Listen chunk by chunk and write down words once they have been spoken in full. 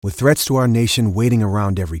With threats to our nation waiting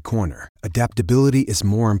around every corner, adaptability is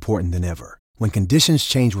more important than ever. When conditions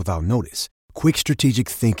change without notice, quick strategic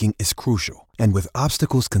thinking is crucial. And with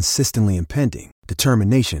obstacles consistently impending,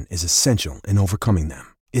 determination is essential in overcoming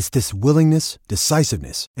them. It's this willingness,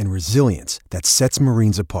 decisiveness, and resilience that sets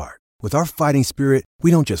Marines apart. With our fighting spirit, we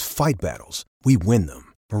don't just fight battles, we win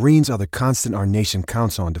them. Marines are the constant our nation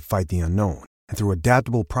counts on to fight the unknown. And through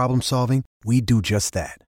adaptable problem solving, we do just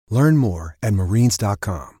that. Learn more at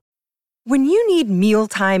marines.com. When you need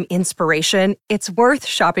mealtime inspiration, it's worth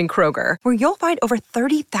shopping Kroger, where you'll find over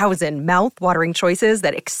 30,000 mouth-watering choices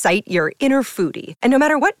that excite your inner foodie. And no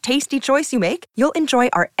matter what tasty choice you make, you'll enjoy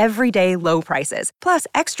our everyday low prices, plus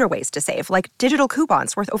extra ways to save, like digital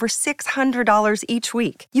coupons worth over $600 each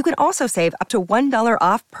week. You can also save up to $1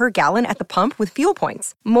 off per gallon at the pump with fuel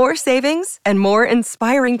points. More savings and more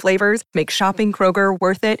inspiring flavors make shopping Kroger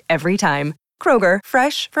worth it every time. Kroger,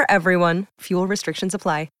 fresh for everyone. Fuel restrictions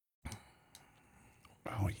apply.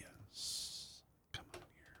 Oh, yes. Come on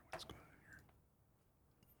here. What's going on here?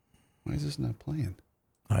 Why is this not playing?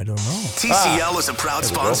 I don't know. TCL is a proud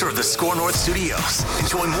sponsor of the Score North Studios.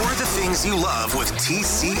 Enjoy more of the things you love with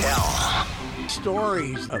TCL.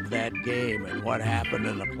 Stories of that game and what happened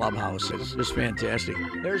in the clubhouse is just fantastic.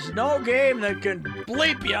 There's no game that can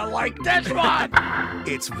bleep you like this one.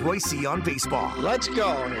 It's Royce on baseball. Let's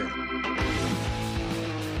go here.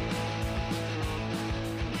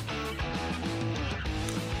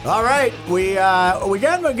 All right, we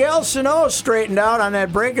got Miguel Sano straightened out on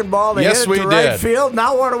that breaking ball. They Yes, hit it we to right did. field.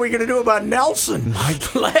 Now what are we going to do about Nelson?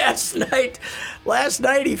 Last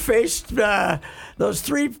night he faced those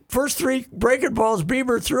first three breaking balls.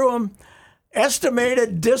 Bieber threw him.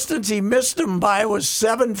 Estimated distance he missed him by was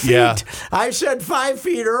 7 feet. Yeah. I said 5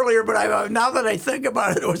 feet earlier, but now that I think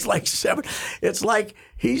about it, it was like 7. It's like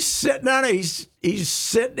he's sitting on it. He's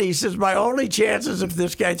sitting. He says, my only chance is if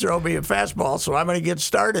this guy throws me a fastball, so I'm going to get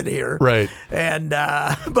started here. Right. And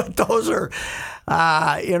but those are,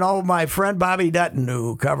 my friend Bobby Dutton,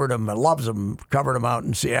 who covered him and loves him, covered him out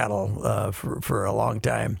in Seattle for a long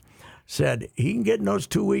time, said he can get in those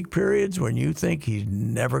 2-week periods when you think he's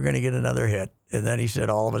never going to get another hit. And then he said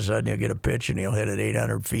all of a sudden he'll get a pitch and he'll hit it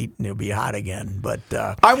 800 feet and he'll be hot again. But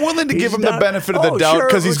I'm willing to give him the benefit of the doubt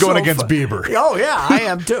because he's going against Bieber. Oh, yeah, I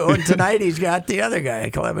am too. And tonight he's got the other guy,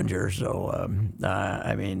 Clevenger. So,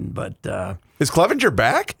 Is Clevenger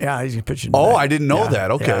back? Yeah, he's pitching Oh, back. I didn't know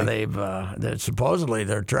that. Okay. Yeah, supposedly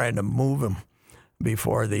they're trying to move him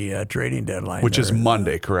before the trading deadline. Which is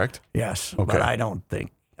Monday, correct? Yes. Okay. But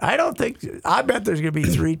I bet there's going to be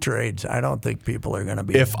 3 trades. I don't think people are going to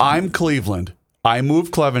be. If I'm Cleveland, I move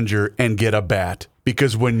Clevenger and get a bat.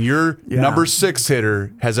 Because when your number 6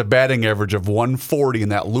 hitter has a batting average of 140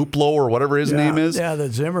 and that Luplow or whatever his name is. Yeah,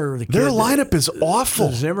 the Zimmer. The kid, their lineup is awful.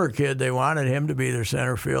 The Zimmer kid, they wanted him to be their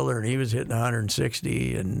center fielder, and he was hitting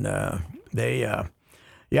 160. And they're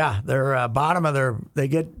bottom of their. They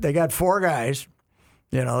got 4 guys.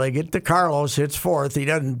 They get to Carlos, hits 4th.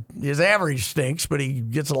 His average stinks, but he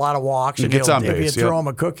gets a lot of walks. He gets on base. If you throw him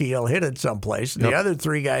a cookie, he'll hit it someplace. And the other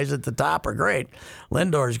 3 guys at the top are great.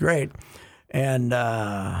 Lindor's great. And,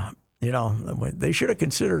 they should have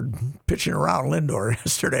considered pitching around Lindor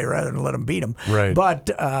yesterday rather than let him beat him. Right. But,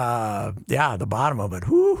 the bottom of it,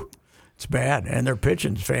 it's bad. And their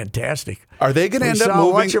pitching's fantastic. Are they going to end up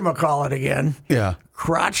moving? Whatchamacallit again. Yeah.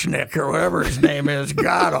 Crotchnick or whatever his name is.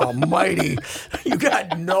 God almighty. You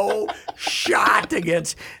got no shot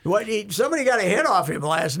against somebody got a hit off him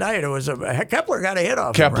last night. It was Kepler got a hit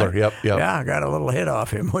off him. Right? Yep. Yeah, got a little hit off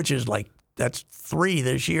him, which is like that's 3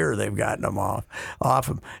 this year they've gotten him off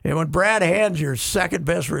him. And when Brad Hand's your second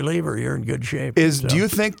best reliever, you're in good shape. Do you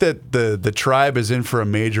think that the Tribe is in for a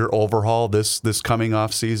major overhaul this coming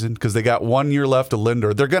off season? Because they got 1 year left of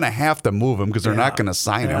Lindor. They're going to have to move him because they're not going to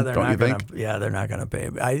sign him, don't you think? They're not going to pay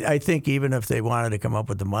him. I think even if they wanted to come up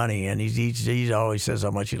with the money, and he always says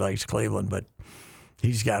how much he likes Cleveland, but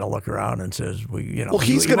he's got to look around and says, he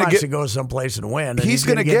wants to go someplace and win. And he's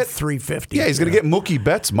going to get $350. Yeah, he's going to get Mookie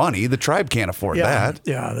Betts money. The Tribe can't afford that.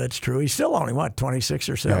 Yeah, that's true. He's still only 26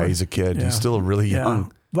 or 7. Yeah, he's a kid. Yeah. He's still really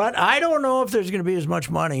young. But I don't know if there's going to be as much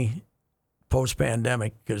money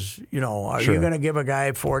post-pandemic because, are you going to give a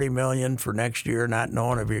guy $40 million for next year not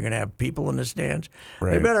knowing if you're going to have people in the stands?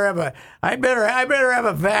 Right. I better have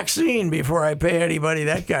a vaccine before I pay anybody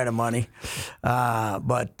that kind of money. He's a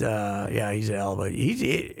hell of a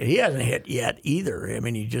he hasn't hit yet either. I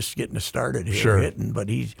mean, he's just getting started here hitting, but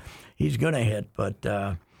he's going to hit.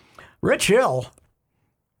 But Rich Hill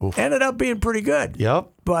ended up being pretty good. Yep.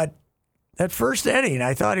 But that first inning,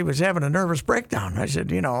 I thought he was having a nervous breakdown. I said,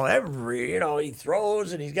 he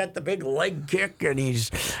throws and he's got the big leg kick and he's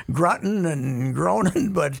grunting and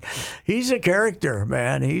groaning, but he's a character,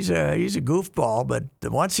 man. He's a goofball. But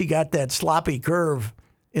once he got that sloppy curve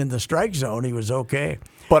in the strike zone, he was okay.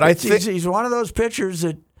 But I think think he's one of those pitchers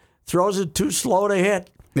that throws it too slow to hit.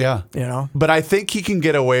 Yeah. But I think he can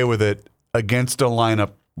get away with it against a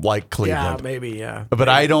lineup like Cleveland. Yeah, maybe, yeah. But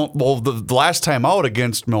I don't. Well, the last time out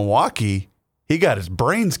against Milwaukee, he got his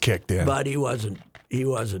brains kicked in. But he wasn't. He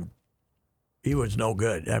was no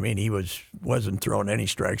good. I mean, he wasn't throwing any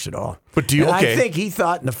strikes at all. But I think he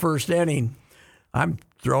thought in the first inning, I'm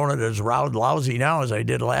throwing it as lousy now as I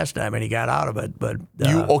did last time, and he got out of it. But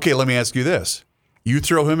let me ask you this: you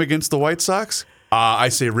throw him against the White Sox? I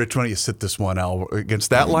say, Rich, why don't you sit this one out against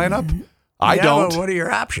that lineup? I don't. Well, what are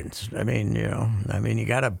your options? I mean, you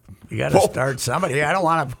gotta start somebody. I don't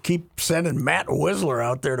want to keep sending Matt Whistler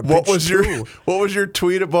out there to pitch. What was your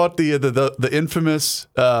tweet about the infamous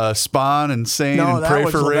Spahn and Sane and pray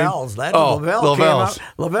for rain? Lavelle came out.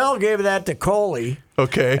 Lavelle gave that to Coley.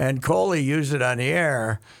 Okay, and Coley used it on the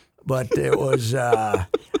air, but it was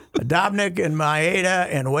Dobnik and Maeda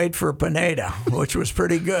and wait for Pineda, which was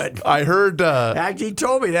pretty good. I heard. He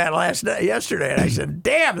told me that yesterday, and I said,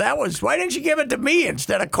 "Damn, why didn't you give it to me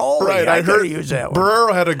instead of Coley?" Right, I heard use that one.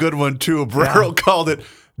 Barrero had a good one too. Barrero called it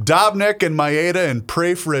Dobnik and Maeda and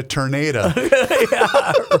pray for a tornado.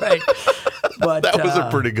 Yeah, right. But that was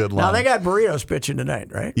a pretty good line. Now they got Barrios pitching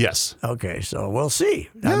tonight, right? Yes. Okay, so we'll see.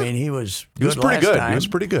 Yeah. I mean, he was good. He was pretty good. Time. He was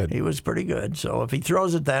pretty good. He was pretty good. So if he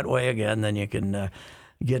throws it that way again, then you can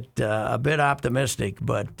get a bit optimistic.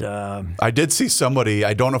 But I did see somebody.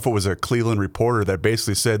 I don't know if it was a Cleveland reporter that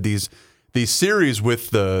basically said these series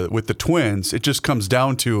with the Twins, it just comes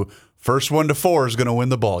down to first 1 to 4 is going to win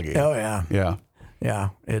the ball game. Oh yeah, yeah.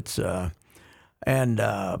 It's and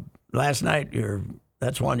last night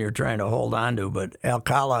that's one you're trying to hold on to, but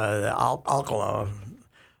Alcala.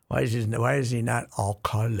 Why is he not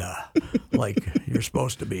Alcala like you're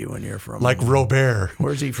supposed to be when you're from? Like Robert.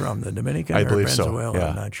 Where's he from? The Dominican I or believe Venezuela? So. Yeah.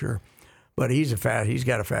 I'm not sure. But he's got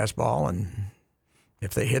a fastball, and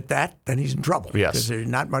if they hit that, then he's in trouble. Yes. Because there's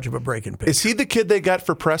not much of a breaking pitch. Is he the kid they got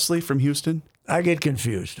for Presley from Houston? I get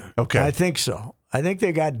confused. Okay. I think so. I think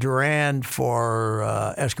they got Durand for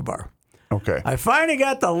Escobar. Okay. I finally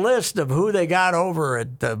got the list of who they got over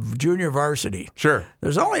at the junior varsity. Sure.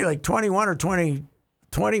 There's only like 21 or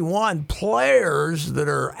 21 players that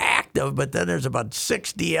are active, but then there's about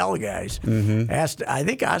 6 DL guys. Mm-hmm. I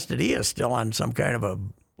think Astudillo is still on some kind of a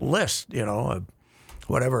list,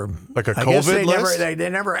 whatever. Like a COVID list? They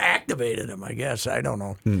never activated him, I guess. I don't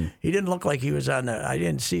know. He didn't look like he was on I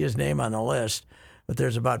didn't see his name on the list, but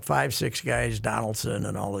there's about 5-6 guys, Donaldson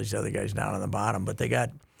and all these other guys down on the bottom. But they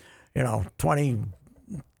got,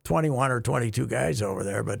 21 or 22 guys over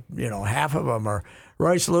there, but, half of them are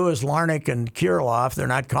Royce Lewis, Larnick, and Kirilloff. They're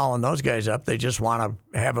not calling those guys up. They just want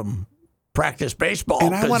to have them practice baseball.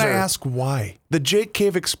 And I want to ask why. The Jake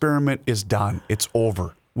Cave experiment is done. It's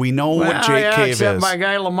over. We know what Jake Cave except is. My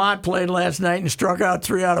guy Lamont played last night and struck out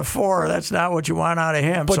 3 out of 4. That's not what you want out of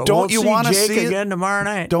him. But so don't you want to see Jake again tomorrow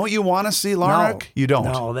night? Don't you want to see Larnick? No, you don't.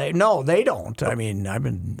 No, they don't. I mean,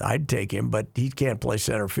 I'd take him, but he can't play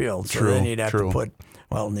center field. So then you'd have to put.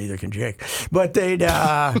 Well, neither can Jake, but they'd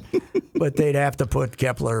have to put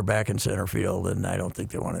Kepler back in center field, and I don't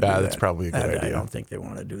think they want to do that. That's probably a good idea. I don't think they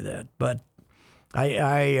want to do that, but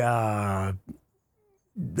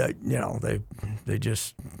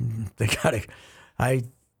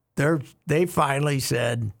they finally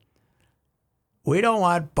said, we don't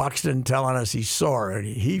want Buxton telling us he's sore.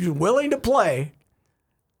 He's willing to play,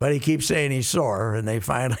 but he keeps saying he's sore, and they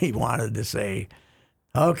finally wanted to say,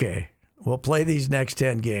 okay, we'll play these next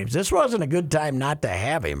 10 games. This wasn't a good time not to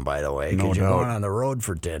have him, by the way, because you're going on the road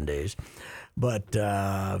for 10 days. But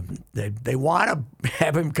they want to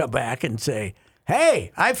have him come back and say,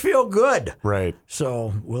 hey, I feel good. Right.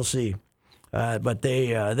 So we'll see. But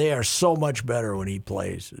they are so much better when he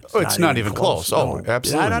plays. It's not even close. No. Oh,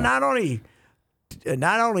 absolutely.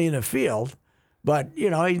 Not only in the field, but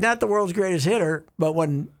he's not the world's greatest hitter. But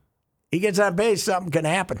when he gets on base, something can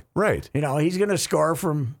happen. Right. He's going to score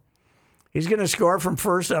from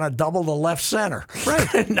first on a double to left center.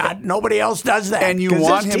 Right. Nobody else does that. And you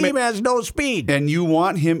want him. Team has no speed. And you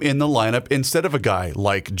want him in the lineup instead of a guy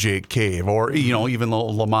like Jake Cave, or even though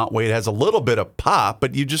Lamont Wade has a little bit of pop,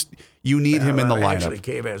 but you need him in the lineup. Actually,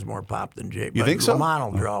 Cave has more pop than Jake. You think so?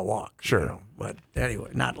 Lamont will draw a walk. Sure. But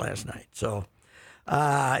anyway, not last night. So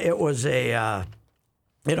it was a.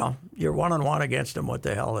 You're 1-1 against him. What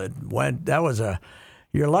the hell?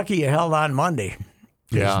 You're lucky you held on Monday.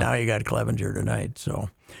 Yeah. Now you got Clevenger tonight. So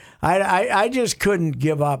I just couldn't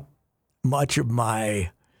give up much of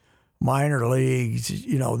my minor leagues.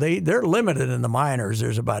 They're limited in the minors.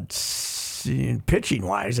 There's about pitching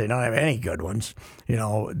wise, they don't have any good ones.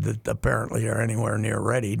 That apparently are anywhere near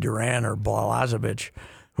ready. Duran or Blazovic,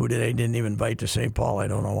 who they didn't even invite to St. Paul. I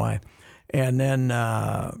don't know why. And then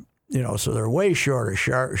so they're way short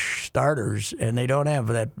of starters, and they don't have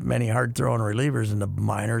that many hard-throwing relievers in the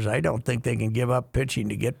minors. I don't think they can give up pitching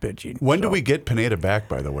to get pitching. When do we get Pineda back,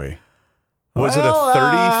 by the way? Was it a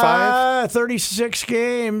 35? 36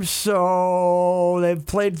 games, so they've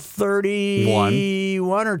played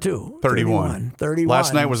 31 or 2. 31. 31.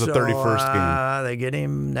 Last night was the 31st game. They get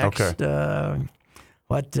him next. Okay.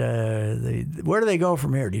 Where do they go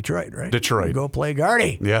from here? Detroit, right? Detroit. They go play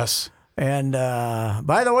Gardy. Yes. And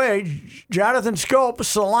by the way, Jonathan Scope,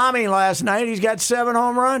 salami last night. He's got 7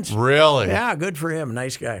 home runs. Really? Yeah, good for him.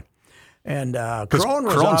 Nice guy. And Crone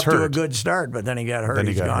was off to a good start, but then he got hurt.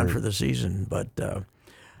 He's gone for the season. But they're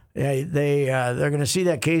going to see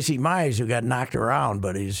that Casey Mize, who got knocked around,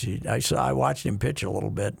 but I watched him pitch a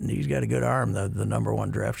little bit, and he's got a good arm, the number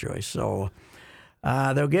 1 draft choice. So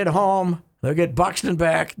they'll get home. They'll get Buxton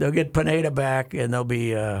back. They'll get Pineda back, and they'll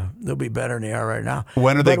be better than they are right now.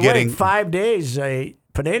 When are they getting 5 days?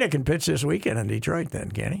 Pineda can pitch this weekend in Detroit.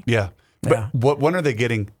 Then can he? Yeah. But when are they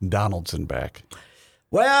getting Donaldson back?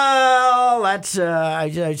 Well, that's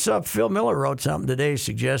I saw Phil Miller wrote something today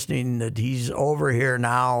suggesting that he's over here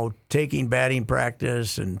now taking batting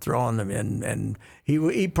practice and throwing them in, and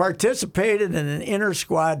he participated in an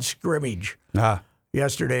inter-squad scrimmage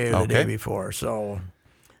yesterday or the day before. So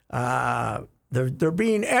they're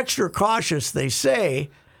being extra cautious, they say,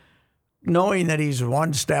 knowing that he's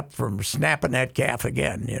one step from snapping that calf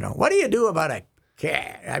again. What do you do about a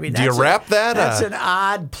calf? I mean, do you wrap that? That's an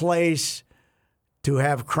odd place to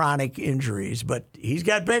have chronic injuries, but he's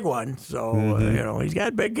got big ones, so he's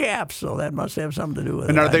got big gaps, so that must have something to do with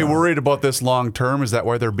it. And are they worried about this long term? Is that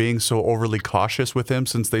why they're being so overly cautious with him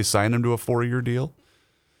since they signed him to a 4-year deal?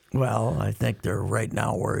 Well, I think they're right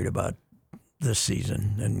now worried about this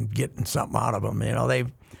season and getting something out of him.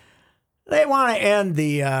 They want to end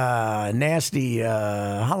the nasty.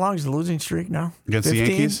 How long is the losing streak now? Against 15?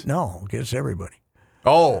 the Yankees? No, against everybody.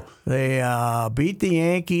 Oh. They beat the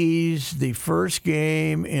Yankees the first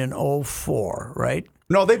game in 2004, right?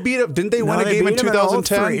 No, they beat up. Didn't they win a game in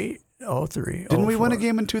 2010? 03. Didn't we win a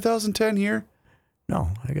game in 2010 here? No,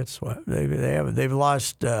 I got swept. They've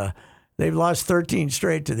lost 13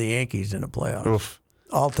 straight to the Yankees in the playoffs. Oof.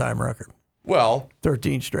 All-time record. Well,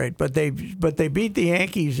 13 straight, but they beat the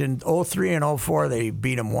Yankees in 03 and 04. They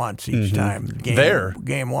beat them once each time.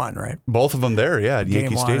 Game 1, right? Both of them there, yeah, at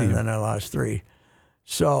Yankee Stadium. And then they lost 3.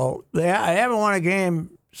 So I haven't won a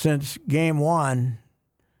game since game 1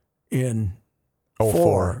 in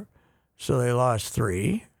 04. So they lost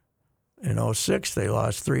 3. In 06, they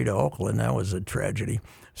lost 3 to Oakland. That was a tragedy.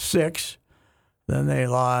 6. Then they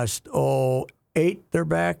lost 08, they're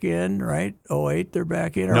back in, right? 08, they're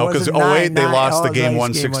back in. No, because 08, they lost the game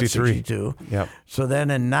 163. Yep. So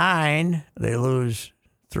then in 9, they lose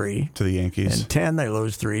 3. To the Yankees. In 10, they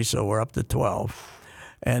lose 3, so we're up to 12.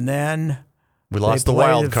 And then we lost the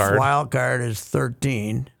wild card. Wild card is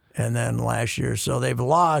 13, and then last year. So they've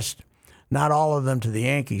lost, not all of them to the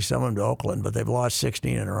Yankees, some of them to Oakland, but they've lost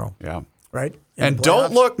 16 in a row. Yeah. Right? And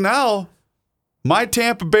don't look now. My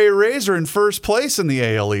Tampa Bay Rays are in first place in the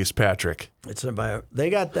AL East, Patrick. They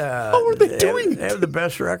got the. How are they doing? They have the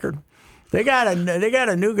best record. They got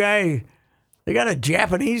a new guy. They got a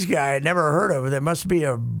Japanese guy I'd never heard of. They must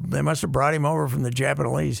have brought him over from the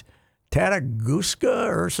Japanese. Tataguska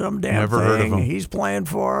or some damn Never thing. heard of him. He's playing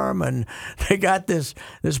for him, and they got this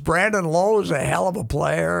Brandon Lowe's a hell of a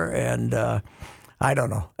player, and I don't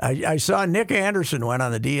know. I saw Nick Anderson went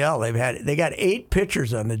on the DL. They got 8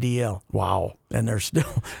 pitchers on the DL. Wow. And they're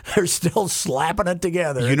still slapping it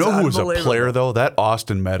together. You know who was a player though? That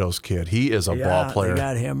Austin Meadows kid. He is a ball player. They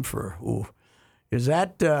got him for. Is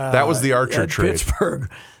that? That was the Archer trade.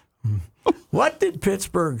 Pittsburgh. What did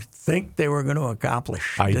Pittsburgh think they were going to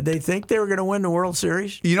accomplish? Did they think they were going to win the World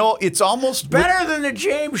Series? It's almost better than the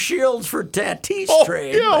James Shields for Tatis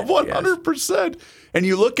trade. Yeah, 100%. And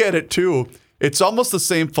you look at it too. It's almost the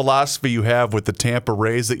same philosophy you have with the Tampa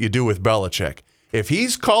Rays that you do with Belichick. If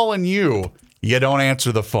he's calling you, you don't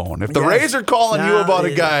answer the phone. If the Rays are calling you about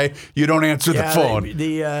a guy, you don't answer the phone.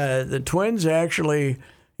 The Twins actually,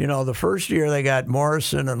 the first year they got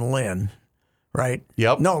Morrison and Lynn. Right?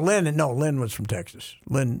 Yep. No, Lynn was from Texas.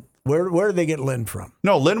 Lynn, where did they get Lynn from?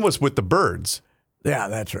 No, Lynn was with the Birds. Yeah,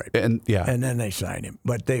 that's right. And then they signed him.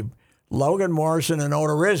 But Logan Morrison and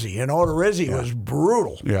Odorizzi. And Odorizzi was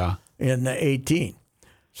brutal. Yeah. In the 18.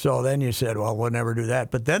 So then you said, well, we'll never do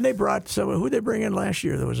that. But then they brought someone. Who they bring in last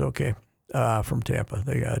year that was okay from Tampa?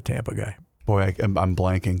 They got a Tampa guy. Boy, I'm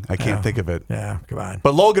blanking. I can't think of it. Yeah, come on.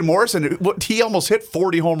 But Logan Morrison, he almost hit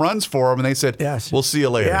 40 home runs for him, and they said, yes. We'll see you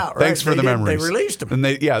later. Yeah, right. Thanks for the memories. They released him. And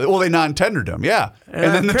they non-tendered him, yeah.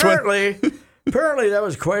 And then apparently that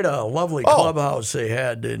was quite a lovely clubhouse they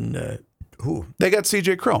had in who? They got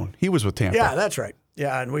C.J. Cron. He was with Tampa. Yeah, that's right.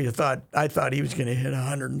 Yeah, and I thought he was going to hit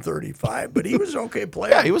 135, but he was an okay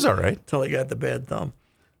player. Yeah, he was all right. Until he got the bad thumb.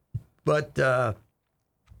 But,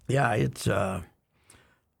 it's...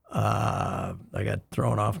 I got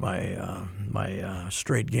thrown off my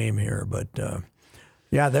straight game here, but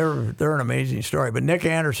they're an amazing story. But Nick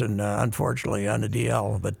Anderson, unfortunately, on the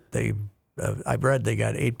DL, but I've read they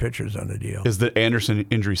got 8 pitchers on the DL. Is the Anderson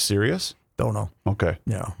injury serious? Don't know. Okay.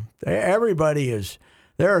 No, everybody is.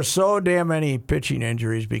 There are so damn many pitching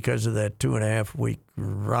injuries because of that 2.5 week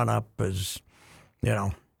run up,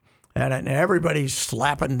 and everybody's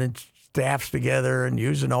slapping the staffs together and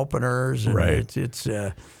using openers, and right.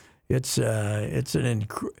 It's an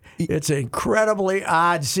incredibly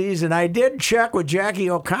odd season. I did check with Jackie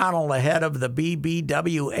O'Connell, the head of the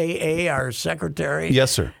BBWAA, our secretary.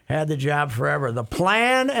 Yes, sir. Had the job forever. The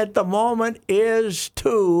plan at the moment is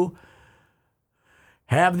to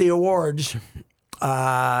have the awards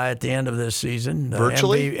at the end of this season.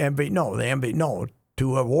 Virtually?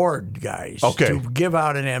 To award guys. Okay. To give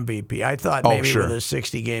out an MVP. I thought maybe with a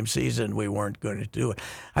 60-game season we weren't going to do it.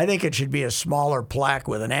 I think it should be a smaller plaque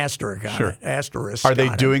with an asterisk on it. Asterisk. Are they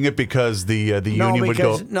doing it because the union would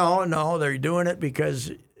go? No, they're doing it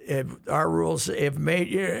because our rules have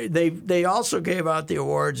made. They also gave out the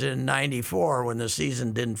awards in '94 when the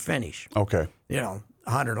season didn't finish. Okay.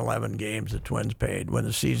 111 games the Twins paid when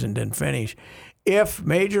the season didn't finish. If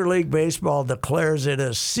Major League Baseball declares it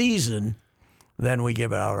a season, then we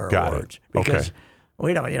give out our awards. Because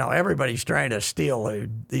we don't, everybody's trying to steal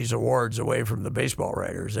these awards away from the baseball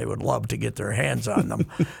writers. They would love to get their hands on them.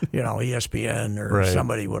 ESPN or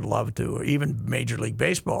somebody would love to. Even Major League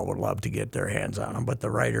Baseball would love to get their hands on them. But the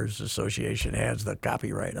Writers Association has the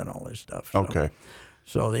copyright on all this stuff.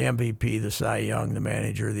 So the MVP, the Cy Young, the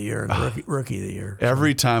Manager of the Year, and the Rookie of the Year.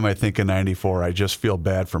 Every time I think of '94, I just feel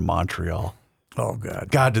bad for Montreal. Oh, God.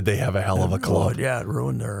 God, did they have a hell of a club. It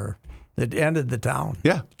ruined it ended the town.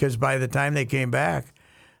 Yeah. Because by the time they came back,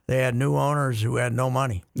 they had new owners who had no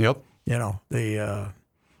money. Yep. They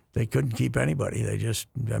couldn't keep anybody. That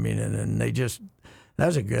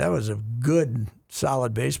was a good,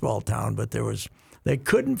 solid baseball town, but they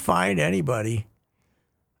couldn't find anybody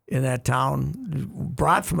in that town.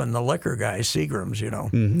 Brothman, the liquor guy, Seagram's,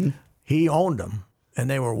 he owned them, and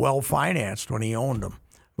they were well financed when he owned them.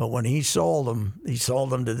 But when he sold them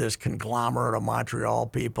to this conglomerate of Montreal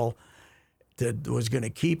people that was going to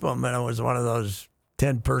keep them, and it was one of those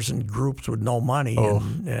 10-person groups with no money,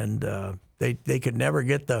 and they could never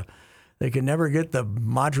get the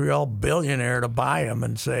Montreal billionaire to buy them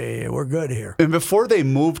and say we're good here. And before they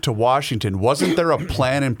moved to Washington, wasn't there a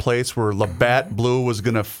plan in place where Labatt Blue was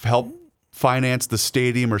going to help finance the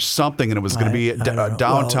stadium or something, and it was going to be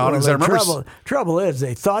downtown? The trouble is,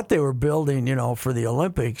 they thought they were building, for the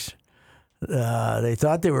Olympics. They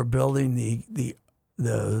thought they were building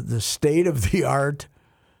the state of the art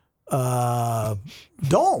dome,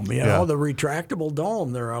 the retractable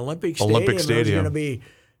dome. Their Olympic Stadium.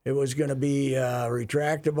 It was going to be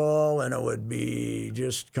retractable, and it would be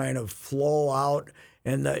just kind of flow out.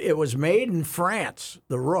 And it was made in France,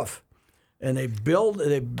 the roof. And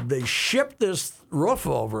they shipped this roof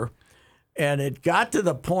over, and it got to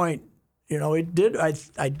the point, it did.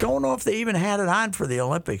 I don't know if they even had it on for the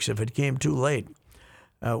Olympics if it came too late.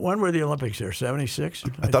 When were the Olympics there? 76?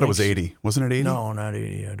 I thought it was 80. Wasn't it 80? No, not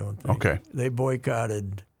 80, I don't think. Okay.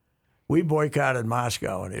 We boycotted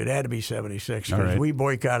Moscow, and it had to be 76 because we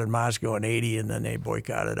boycotted Moscow in 80, and then they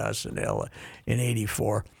boycotted us in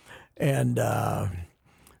 84. And,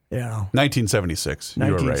 1976.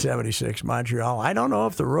 1976, Montreal. I don't know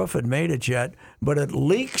if the roof had made it yet, but it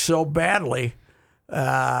leaked so badly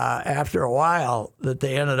after a while that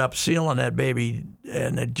they ended up sealing that baby,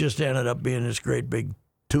 and it just ended up being this great big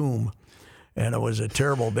tomb. And it was a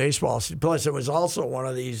terrible baseball. Plus, it was also one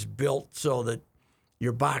of these built so that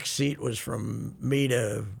your box seat was from me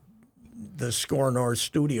to the Score North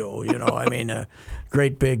studio, a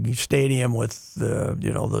great big stadium with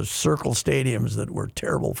those circle stadiums that were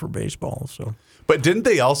terrible for baseball. So, but didn't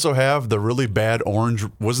they also have the really bad orange?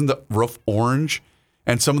 Wasn't the roof orange?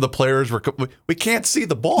 And some of the players we can't see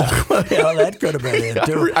the ball. That could have been it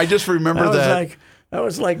too. I just remember that. That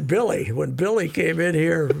was like Billy. When Billy came in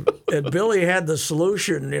here, and Billy had the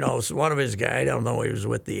solution, one of his guys, I don't know, he was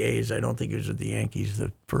with the A's. I don't think he was with the Yankees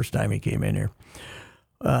the first time he came in here.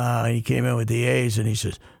 He came in with the A's, and he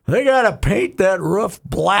says, they got to paint that roof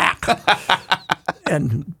black.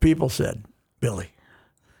 And people said, Billy,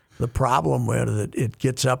 the problem with it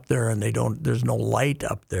gets up there and there's no light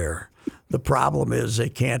up there. The problem is they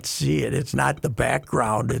can't see it. It's not the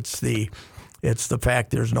background. It's the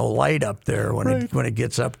fact there's no light up there when it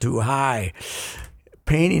gets up too high.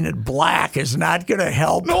 Painting it black is not going to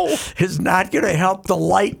help. No. Is not going to help the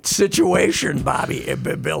light situation,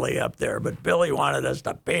 Billy up there. But Billy wanted us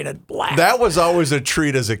to paint it black. That was always a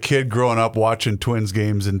treat as a kid growing up watching Twins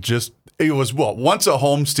games, and it was once a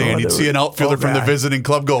homestand, you'd see an outfielder from the visiting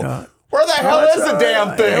club go, where the hell is the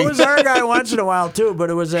damn thing? It was our guy once in a while, too, but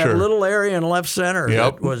it was that little area in left center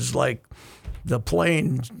that was like the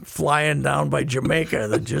plane flying down by Jamaica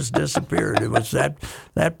that just disappeared. It was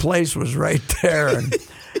that place was right there. And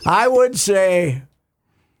I would say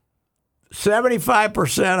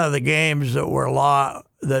 75% of the games that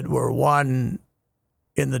were won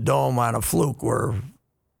in the Dome on a fluke were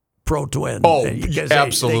pro Twins. Oh, They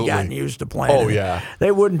absolutely. gotten used to playing. Oh, yeah.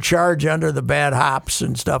 They wouldn't charge under the bad hops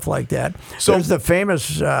and stuff like that. So there's the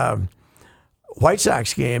famous White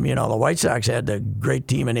Sox game. The White Sox had the great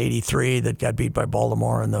team in '83 that got beat by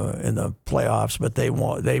Baltimore in the playoffs, but they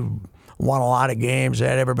won a lot of games. They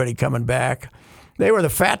had everybody coming back. They were the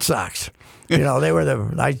Fat Sox. They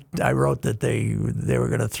were I wrote that they were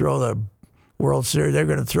going to throw the World Series. They're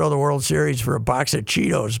going to throw the World Series for a box of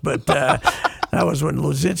Cheetos, but that was when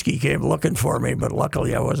Luzinski came looking for me. But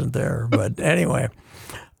luckily, I wasn't there. But anyway,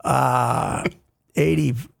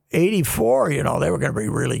 84, they were going to be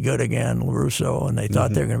really good again, LaRusso, and they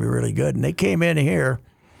thought they were going to be really good. And they came in here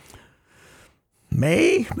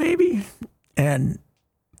May, maybe, and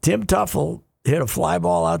Tim Tuffle hit a fly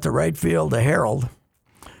ball out to right field to Harold,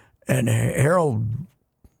 and Harold,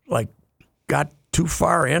 got too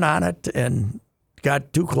far in on it and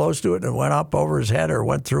got too close to it and went up over his head or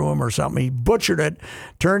went through him or something. He butchered it,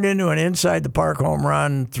 turned into an inside the park home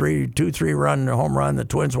run, 2-3 run home run. The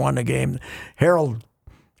Twins won the game. Harold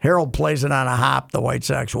plays it on a hop. The White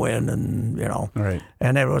Sox win, and Right.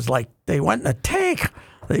 And it was like they went in a tank.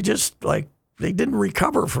 They just they didn't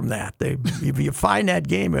recover from that. If you find that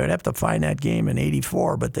game, you would have to find that game in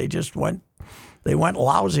 '84. But they just went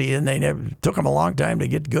lousy, and it took them a long time to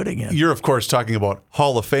get good again. You're, of course, talking about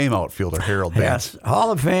Hall of Fame outfielder Harold Baines. Yes,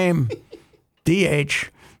 Hall of Fame DH,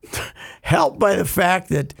 helped by the fact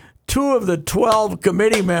that 2 of the 12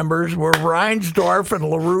 committee members were Reinsdorf and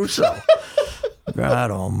LaRusso. God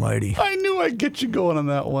almighty. I knew I'd get you going on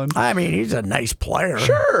that one. I mean, he's a nice player.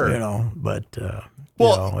 Sure. But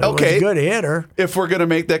Well, it okay. was a good hitter. If we're going to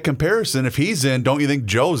make that comparison, if he's in, don't you think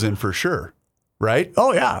Joe's in for sure? Right?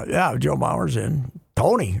 Oh, yeah. Joe Mauer's in.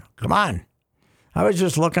 Tony, come on. I was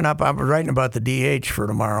just looking up. I was writing about the DH for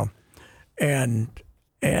tomorrow. And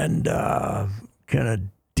can a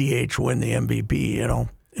DH win the MVP,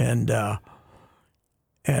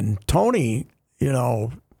 And Tony, in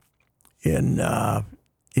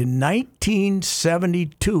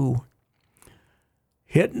 1972,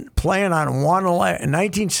 playing on one leg. In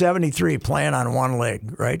 1973, playing on one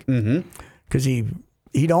leg, right? Mm-hmm. Because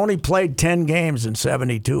he'd only played 10 games in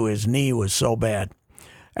 72. His knee was so bad.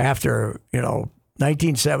 After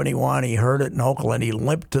 1971, he hurt it in Oakland. He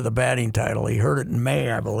limped to the batting title. He hurt it in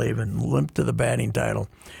May, I believe, and limped to the batting title.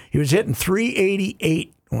 He was hitting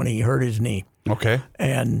 .388 when he hurt his knee. Okay.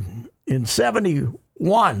 And in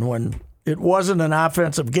 71, when it wasn't an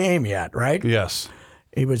offensive game yet, right? Yes.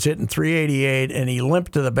 He was hitting .388, and he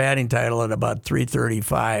limped to the batting title at about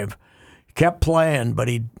 .335. Kept playing, but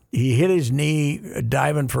he hit his knee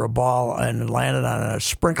diving for a ball and landed on a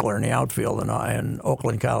sprinkler in the outfield in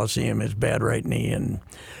Oakland Coliseum, his bad right knee. And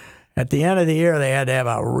at the end of the year, they had to have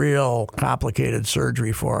a real complicated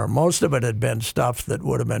surgery for him. Most of it had been stuff that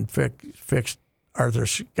would have been fixed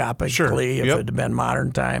arthroscopically if it had been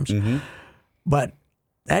modern times. Mm-hmm. But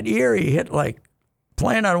that year, he hit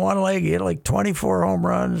playing on one leg, he hit 24 home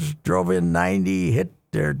runs, drove in 90,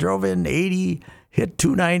 drove in 80, hit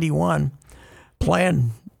 .291,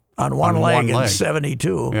 playing on one leg in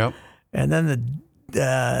 72. Yep. And then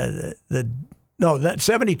that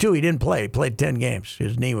 72 he didn't play. He played 10 games.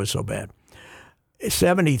 His knee was so bad.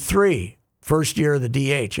 73, first year of the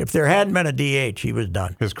DH. If there hadn't been a DH, he was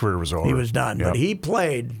done. His career was over. He was done. Yep. But he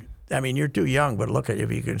played, you're too young, but look at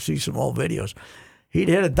if you can see some old videos. He'd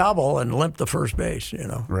hit a double and limp to first base,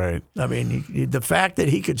 Right. the fact that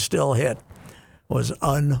he could still hit was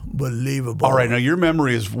unbelievable. All right, now your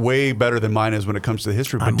memory is way better than mine is when it comes to the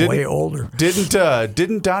history. But I'm way older.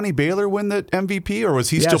 Didn't Donnie Baylor win the MVP, or was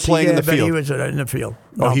he still playing in the but field? he was in the field.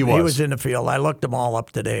 No, He was in the field. I looked them all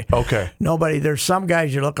up today. Okay. There's some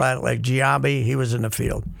guys you look at like Giambi. He was in the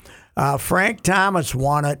field. Frank Thomas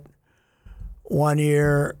won it one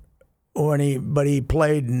year but he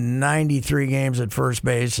played 93 games at first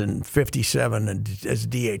base and 57 as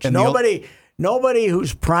DH. And Nobody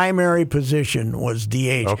whose primary position was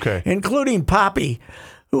DH, Okay. including Poppy,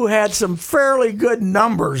 who had some fairly good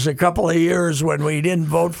numbers a couple of years when we didn't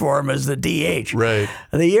vote for him as the DH. Right.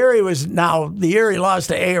 The year he lost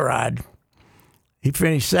to A-Rod, he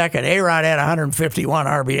finished second. A-Rod had 151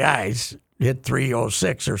 RBIs, hit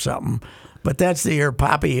 306 or something. But that's the year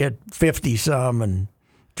Poppy hit 50-some and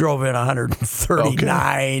drove in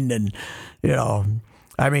 139. And,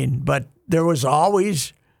 but there was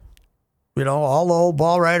always... all the old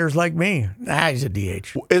ball writers like me. He's a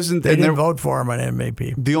DH. They didn't vote for him on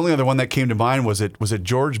MVP. The only other one that came to mind was it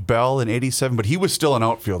George Bell in '87, but he was still an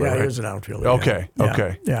outfielder. Yeah, right? he was an outfielder. Okay, yeah.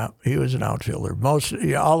 okay. Yeah, he was an outfielder.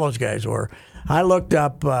 All those guys were. I looked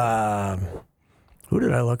up. Who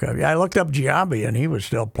did I look up? Yeah, I looked up Giambi, and he was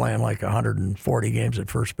still playing like 140 games at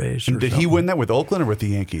first base. Did he win that with Oakland or with the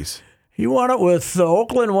Yankees? He won it with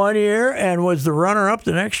Oakland one year and was the runner-up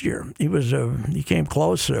the next year. He came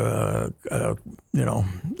close, the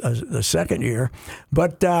second year.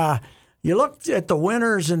 But you looked at the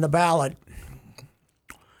winners in the ballot,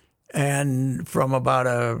 and from about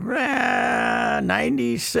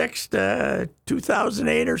 96 to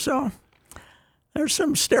 2008 or so, there's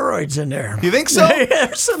some steroids in there. You think so?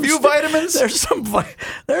 There's some few vitamins? There's some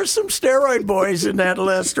steroid boys in that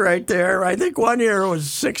list right there. I think one year it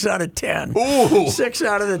was 6 out of 10. Ooh. 6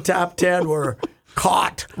 out of the top 10 were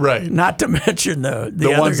caught. Right. Not to mention the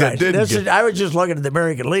other ones guys. that didn't. I was just looking at the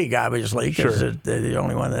American League, obviously, because Sure. they're the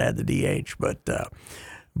only one that had the DH. But there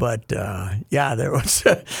was.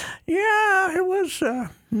 It was.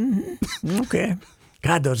 Okay.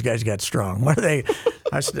 God, those guys got strong. What are they?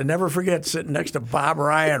 I should never forget sitting next to Bob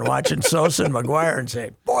Ryan watching Sosa and McGuire and say,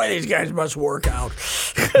 boy, these guys must work out.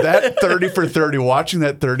 That 30 for 30, watching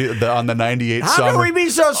that 30 on the 98 How summer. can we be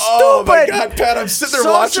so stupid? Oh, my God, Pat, I'm sitting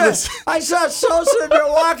there watching this. I saw Sosa in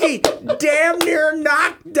Milwaukee damn near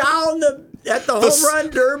knocked down at the home run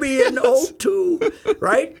derby in 02,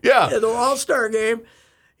 right? Yeah. In the All-Star game.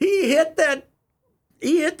 He hit that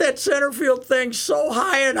center field thing so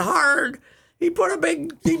high and hard. He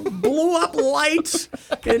blew up lights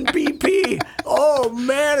in BP. Oh,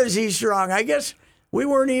 man, is he strong. I guess we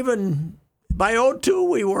weren't even, by 02,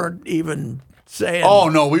 we weren't even saying. Oh,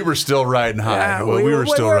 no, we were still riding high. Yeah, we were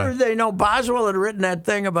still riding. Boswell had written that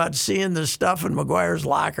thing about seeing the stuff in McGuire's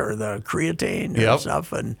locker, the creatine and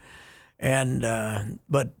stuff.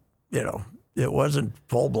 But, it wasn't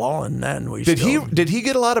full blown then. Did he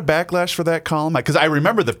get a lot of backlash for that column? Because I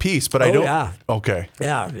remember the piece, but I don't. Yeah. Okay.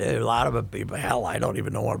 Yeah, a lot of it. Hell, I don't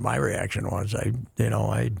even know what my reaction was. I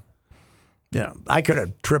could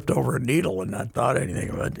have tripped over a needle and not thought anything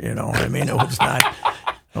of it. It was not.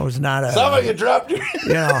 It was not a. Some of you dropped your.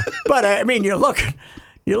 But I mean, you look at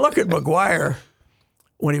McGuire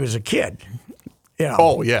when he was a kid.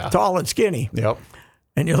 Oh yeah. Tall and skinny. Yep.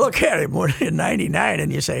 And you look at him in '99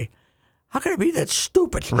 and you say, how could it be that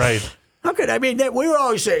stupid? Right. How could we would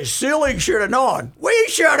always say Selig should have known. We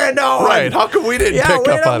should have known. Right. How come we didn't pick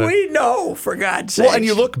up on it? We know, for God's sake. Well, and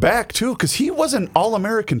you look back too, because he was an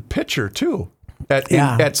All-American pitcher too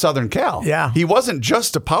at Southern Cal. Yeah. He wasn't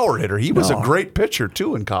just a power hitter. He was a great pitcher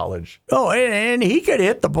too in college. Oh, and he could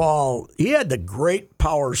hit the ball. He had the great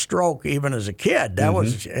power stroke even as a kid. That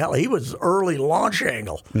was he was early launch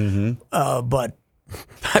angle. Mm-hmm. But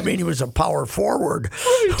I mean, he was a power forward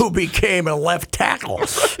who became a left tackle.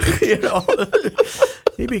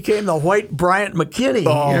 He became the white Bryant McKinney.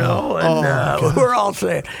 We're all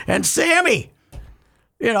saying, and Sammy,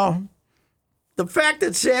 the fact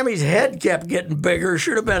that Sammy's head kept getting bigger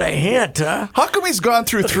should have been a hint, huh? How come he's gone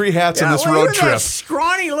through 3 hats on this road trip? That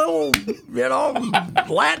scrawny little,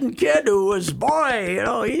 Latin kid who was,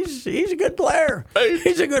 he's a good player.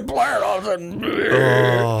 He's a good player. All of a sudden,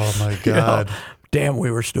 oh my God. Damn,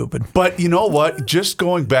 we were stupid. But you know what? Just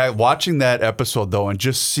going back, watching that episode, though, and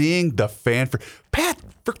just seeing the fanfare. Pat,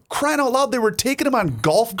 for crying out loud, they were taking him on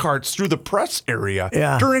golf carts through the press area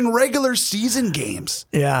during regular season games.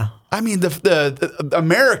 Yeah. I mean, the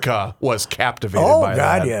America was captivated by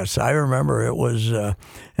that. Oh, God, yes. I remember it was, and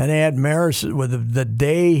they had Maris, with the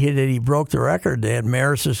day that he broke the record, they had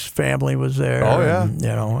Maris's family was there. Oh, yeah.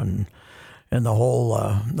 And the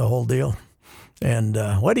whole deal. And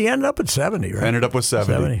he ended up at 70, right? Ended up with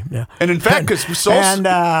 70. 70, yeah. And in fact, because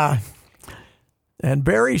And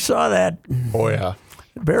Barry saw that. Oh, yeah.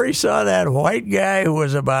 Barry saw that white guy who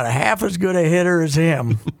was about half as good a hitter as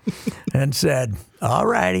him and said, all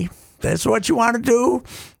righty, that's what you want to do?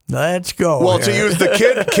 Let's go. Well, to use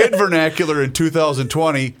the kid vernacular in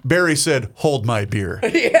 2020, Barry said, hold my beer.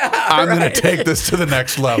 Yeah, I'm going to take this to the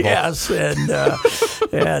next level. Yes,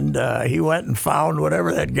 and he went and found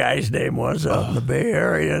whatever that guy's name was out in the Bay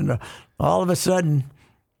Area, and all of a sudden,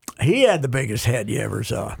 he had the biggest head you ever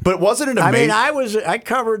saw. But wasn't it amazing? I mean, I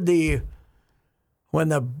covered when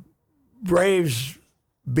the Braves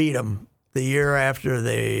beat them the year after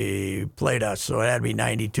they played us, so it had to be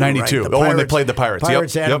 92. 92. Right? When they played the Pirates.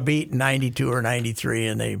 Pirates had Yep. them beat in 92 or 93,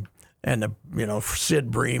 and Sid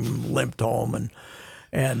Bream limped home,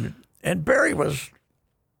 and Barry was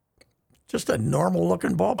just a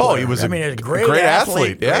normal-looking ball player. Oh, he was a great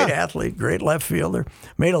athlete. Yeah. Great athlete, great left fielder.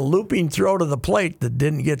 Made a looping throw to the plate that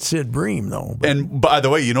didn't get Sid Bream, though. But, And by the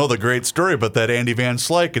way, you know the great story about that Andy Van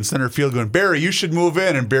Slyke in center field going, Barry, you should move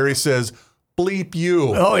in. And Barry says, bleep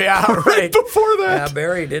you. oh, yeah, right. Right before that. Yeah,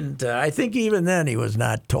 Barry didn't. I think even then he was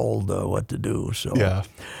not told what to do. So, Yeah.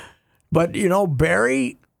 But,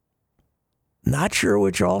 Barry, not sure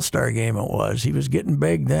which All-Star game it was. He was getting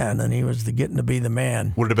big then, and he was getting to be the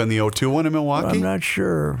man. Would it have been the 0-2 one in Milwaukee? I'm not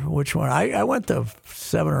sure which one. I went to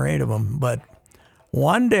 7 or 8 of them, but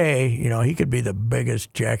one day, he could be the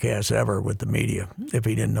biggest jackass ever with the media if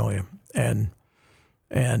he didn't know him.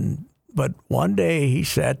 But one day he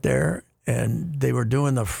sat there and they were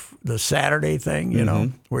doing the Saturday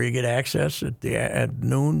thing, where you get access at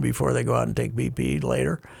noon before they go out and take BP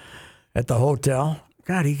later at the hotel.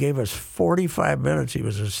 God, he gave us 45 minutes. He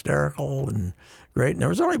was hysterical and great. And there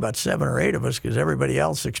was only about 7 or 8 of us because everybody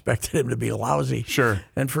else expected him to be lousy. Sure.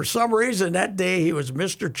 And for some reason that day he was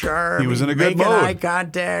Mr. Charm. He was in a good making mode. eye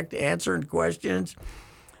contact, answering questions.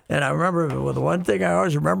 And I remember the one thing I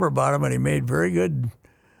always remember about him, and he made very good.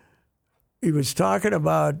 He was talking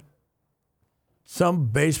about some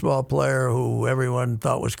baseball player who everyone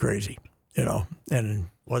thought was crazy, and it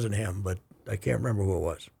wasn't him, but I can't remember who it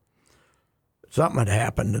was. Something had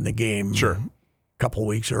happened in the game a couple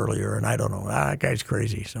weeks earlier, and I don't know. That guy's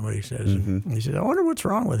crazy, somebody says. And he said, I wonder what's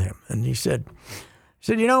wrong with him. And he said,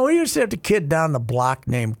 we used to have a kid down the block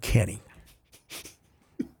named Kenny.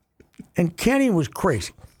 And Kenny was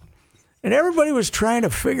crazy. And everybody was trying to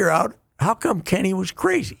figure out how come Kenny was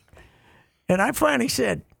crazy. And I finally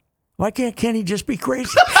said, why can't Kenny just be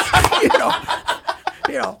crazy?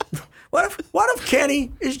 What if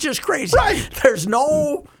Kenny is just crazy? Right.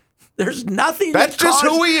 There's nothing. That's just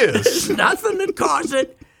who he is. There's nothing that caused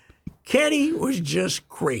it. Kenny was just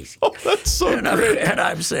crazy. Oh, that's so great. And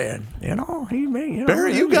I'm saying, he may,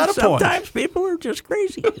 Barry, you got a point. Sometimes people are just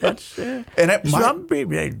crazy. That's And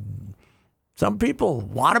some people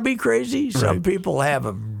want to be crazy. Some people have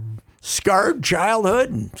a scarred childhood,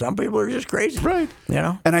 and some people are just crazy. Right.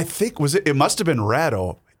 And I think it must have been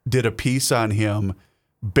Ratto did a piece on him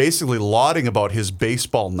basically lauding about his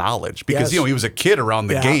baseball knowledge because Yes. he was a kid around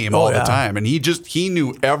the game all the time, and he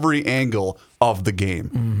knew every angle of the game.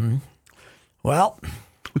 Mm-hmm. Well,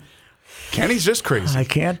 Kenny's just crazy. I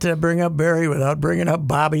can't bring up Barry without bringing up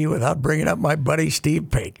Bobby, without bringing up my buddy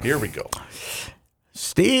Steve Pate. Here we go.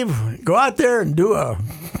 Steve, go out there and do a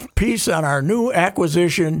piece on our new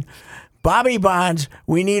acquisition, Bobby Bonds.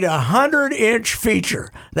 We need 100-inch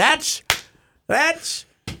feature. That's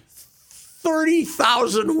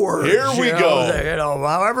 30,000 words. Here we go.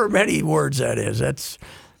 However many words that is. That's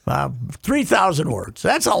 3,000 words.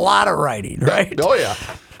 That's a lot of writing, right? Oh, yeah.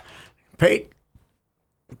 Pate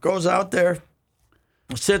goes out there,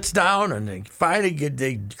 sits down, and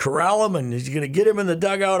they corral him, and he's going to get him in the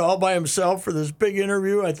dugout all by himself for this big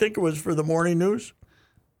interview. I think it was for the morning news.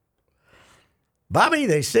 Bobby,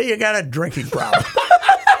 they say you got a drinking problem.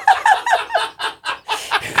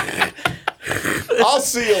 I'll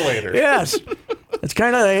see you later. Yes. It's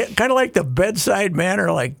kind of like the bedside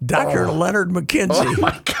manner, like Dr. Leonard McKinsey. Oh,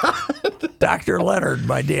 my God. Dr. Leonard,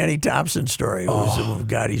 my Danny Thompson story.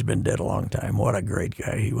 God, he's been dead a long time. What a great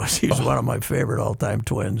guy he was. He's one of my favorite all-time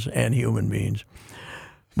twins and human beings.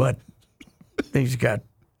 But he's got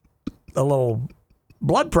a little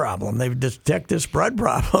blood problem. They detect this blood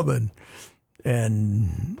problem,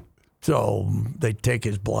 and so they take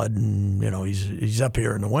his blood, and he's up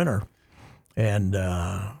here in the winter, and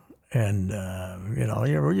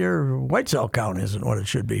your white cell count isn't what it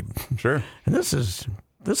should be. Sure. And this is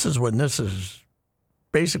when this is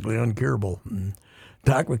basically uncurable. And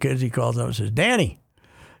Doc McKenzie calls up and says, Danny,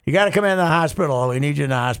 you got to come in the hospital. We need you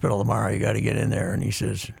in the hospital tomorrow. You got to get in there. And he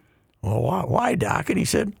says, well, why, Doc? And he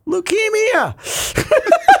said, leukemia.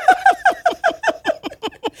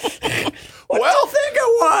 What do you think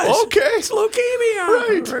it was. Okay. It's leukemia.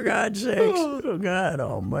 Right. For God's sakes. Oh, God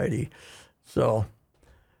almighty. So,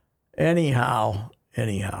 anyhow,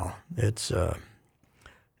 it's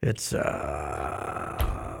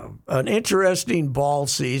an interesting ball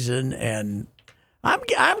season, and I'm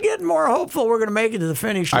getting more hopeful we're going to make it to the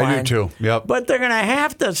finish line. I do too. Yep. But they're going to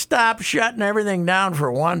have to stop shutting everything down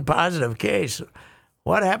for one positive case.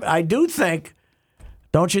 What happened? I do think.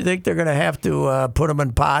 Don't you think they're going to have to put them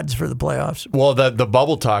in pods for the playoffs? Well, the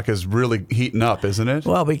bubble talk is really heating up, isn't it?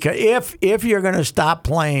 Well, because if you're going to stop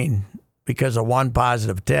playing because of one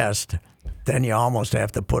positive test, then you almost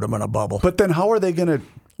have to put them in a bubble. But then how are they going to?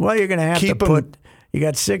 Well, you're going to have keep to 'em- put. You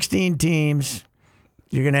got 16 teams.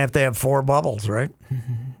 You're going to have 4 bubbles, right?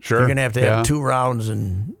 Sure. You're going to have yeah. 2 rounds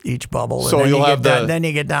in each bubble. So and then you'll you have get then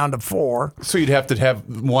you get down to 4. So you'd have to have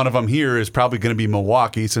one of them here is probably going to be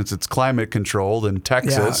Milwaukee since it's climate controlled, and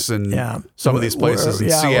Texas and some of these places in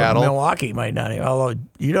Seattle. Milwaukee might not. Although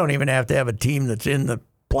you don't even have to have a team that's in the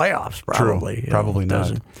playoffs. Probably, True. Probably not.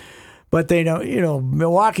 Doesn't. But they don't.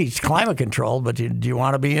 Milwaukee's climate controlled. But do you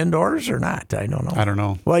want to be indoors or not? I don't know. I don't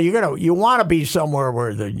know. Well, you want to be somewhere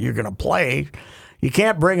where you're going to play. You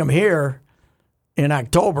can't bring them here in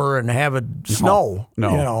October and have it snow,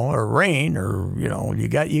 No. or rain, or you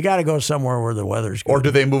got to go somewhere where the weather's good. Or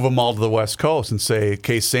do they move them all to the West Coast and say,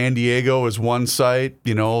 okay, San Diego is one site,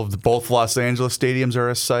 both Los Angeles stadiums are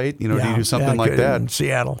a site, do you do something like that? In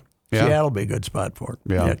Seattle. Yeah. Seattle would be a good spot for it.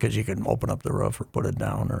 Yeah. Because you can open up the roof or put it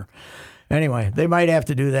down. Anyway, they might have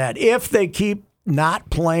to do that if they keep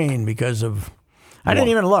not playing because of. I didn't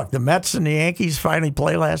even look. The Mets and the Yankees finally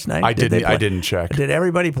play last night. I didn't check. Did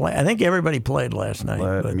everybody play? I think everybody played last night.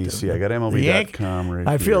 Let me see. I got MLB.com right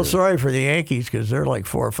I feel here. sorry for the Yankees because they're like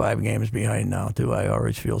 4 or 5 games behind now, too. I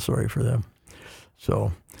always feel sorry for them.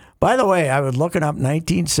 So, by the way, I was looking up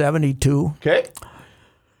 1972. Okay.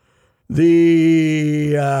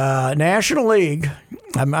 The National League,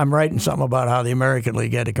 I'm writing something about how the American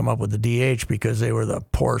League had to come up with the DH because they were the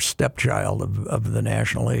poor stepchild of the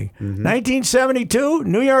National League. 1972,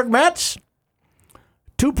 New York Mets,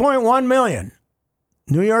 $2.1 million.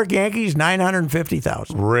 New York Yankees, $950,000.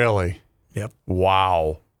 Really? Yep.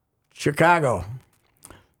 Wow. Chicago.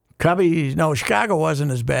 Cubbies, no, Chicago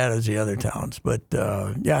wasn't as bad as the other towns, but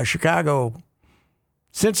Chicago,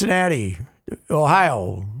 Cincinnati,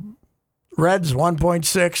 Ohio, Reds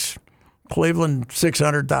 1.6, Cleveland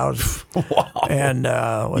 600,000. Wow. And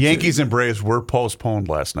Yankees and Braves were postponed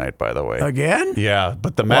last night, by the way. Again? Yeah,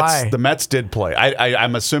 but Why? the Mets did play.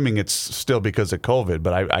 I'm assuming it's still because of COVID,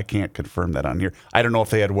 but I can't confirm that on here. I don't know if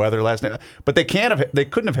they had weather last night, but they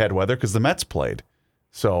couldn't have had weather because the Mets played.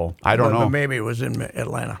 So I don't know. Maybe it was in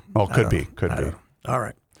Atlanta. Oh, could be. All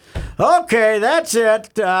right. Okay, that's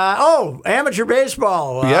it. Amateur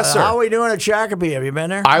baseball. Yes, sir. How are we doing at Shakopee? Have you been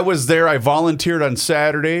there? I was there. I volunteered on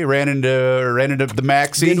Saturday. Ran into the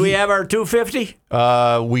Maxi. Did we have our 250?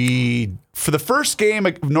 We for the first game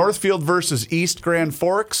of Northfield versus East Grand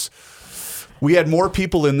Forks. We had more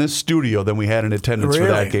people in this studio than we had in attendance for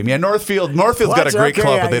that game. Yeah, Northfield's got a great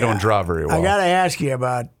club, but they don't draw very well. I got to ask you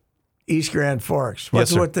about East Grand Forks.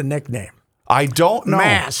 What's with the nickname? I don't know.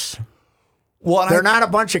 Mass. Well, They're not a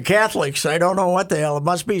bunch of Catholics. I don't know what the hell. It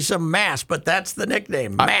must be some mass, but that's the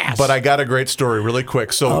nickname, Mass. But I got a great story really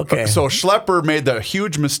quick. So Okay. so Schlepper made the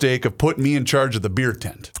huge mistake of putting me in charge of the beer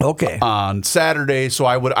tent. Okay. On Saturday, so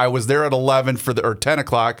I was there at 11 or 10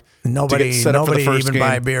 o'clock to get set up for the first even game.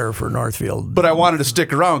 buy beer for Northfield. But I wanted to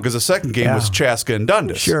stick around because the second game was Chaska and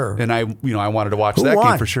Dundas. Sure. And I wanted to watch Who that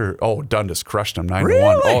won? game for sure. Oh, Dundas crushed them 9-1.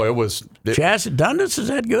 Really? Oh, it was. Dundas is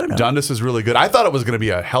that good? Huh? Dundas is really good. I thought it was going to be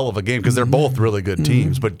a hell of a game because they're both really good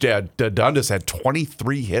teams. But yeah, Dundas had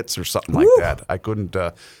 23 hits or something like that. I couldn't.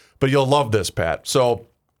 But you'll love this, Pat. So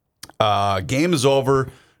game is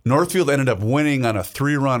over. Northfield ended up winning on a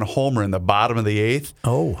 3-run homer in the bottom of the 8th.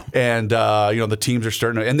 Oh. And, the teams are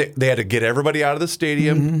starting to, and they had to get everybody out of the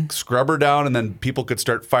stadium, scrub her down, and then people could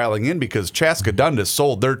start filing in because Chaska Dundas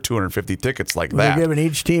sold their 250 tickets like that. They're giving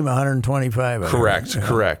each team 125.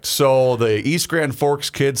 Correct. So the East Grand Forks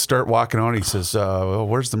kids start walking on. He says,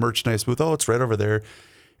 where's the merchandise booth? Oh, it's right over there.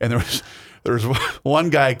 And there was one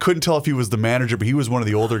guy, I couldn't tell if he was the manager, but he was one of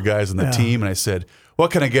the older guys in the team. And I said, what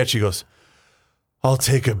can I get you? He goes, I'll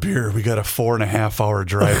take a beer. We got a 4.5-hour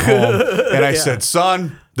drive home. And I said,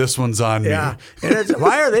 son, this one's on me. Yeah. And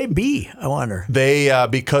why are they B, I wonder? They,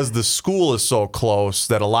 because the school is so close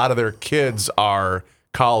that a lot of their kids are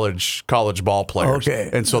college ball players. Okay.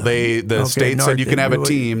 And so the state said you can have a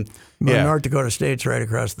team. Yeah. North Dakota State's right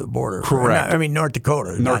across the border. Correct. I mean, North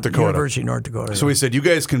Dakota. North Dakota. University of North Dakota. So we said, you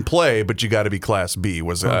guys can play, but you got to be Class B,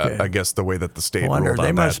 was, Okay. I guess, the way that the state I wonder, ruled on they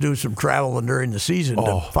that. must do some traveling during the season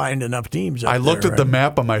to find enough teams. I looked at the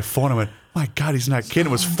map on my phone and went, my God, he's not kidding. It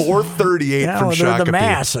was 438 from they're Shakopee. the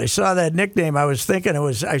Mass. I saw that nickname. I was thinking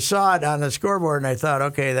I saw it on the scoreboard, and I thought,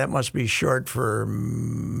 okay, that must be short for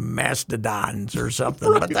Mastodons or something.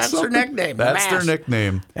 Right, but that's something. their nickname. the That's their Mass.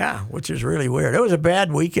 nickname. Yeah, which is really weird. It was a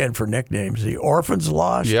bad weekend for nicknames. The Orphans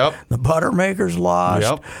lost. Yep. The Buttermakers lost.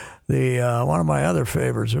 Yep. The one of my other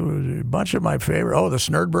favorites, a bunch of my favorite. Oh, the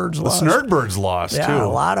Snurdbirds lost. The Snurdbirds lost, Yeah, too. a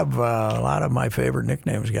lot of my favorite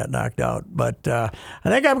nicknames got knocked out. But I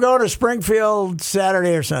think I'm going to Springfield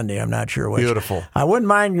Saturday or Sunday. I'm not sure which. Beautiful. I wouldn't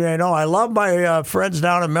mind. I love my friends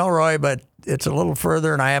down in Milroy, but it's a little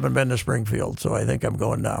further, and I haven't been to Springfield, so I think I'm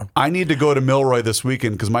going down. I need to go to Milroy this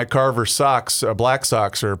weekend because my Carver Sox, Black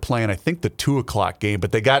Sox, are playing, I think, the 2:00 game,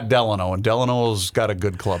 but they got Delano, and Delano's got a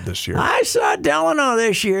good club this year. I saw Delano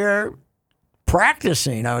this year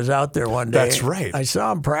practicing. I was out there one day. That's right. I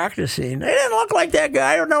saw him practicing. They didn't look like that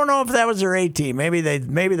guy. I don't know if that was their A team. Maybe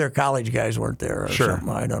their college guys weren't there or something.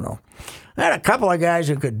 I don't know. I had a couple of guys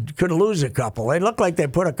who could lose a couple. They looked like they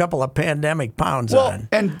put a couple of pandemic pounds on.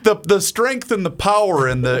 And the strength and the power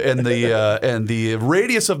and the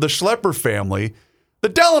radius of the Schlepper family, the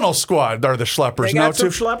Delano squad are the Schleppers They now got some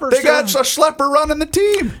too. Schleppers, They got too? a Schlepper running the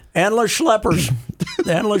team. Endless schleppers.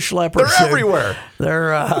 Endless schleppers. They're everywhere.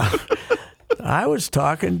 They're. I was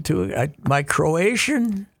talking to my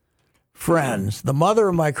Croatian friends. The mother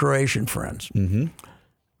of my Croatian friends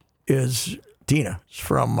is Tina. She's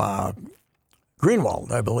from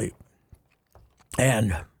Greenwald, I believe,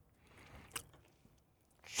 and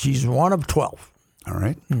she's one of 12. All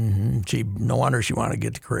right. No wonder she wanted to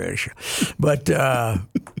get to Croatia, but I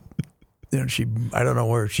don't know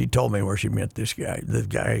where she told me where she met this guy. The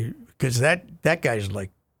guy, because that guy's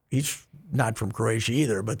like, he's not from Croatia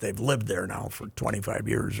either, but they've lived there now for 25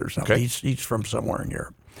 years or something. Okay. He's from somewhere in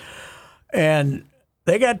Europe, and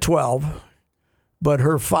they got 12, but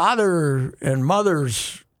her father and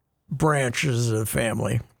mother's branches of the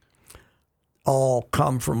family all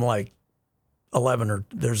come from like 11 or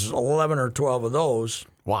 12 of those.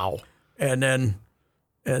 Wow. And then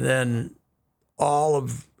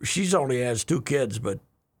she only has 2 kids, but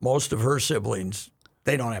most of her siblings,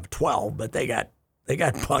 they don't have 12, but they got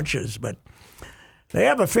bunches. But they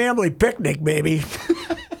have a family picnic, baby.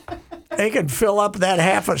 They can fill up that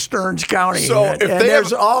half of Stearns County. So if they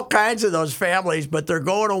there's have- all kinds of those families, but they're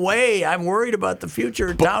going away. I'm worried about the future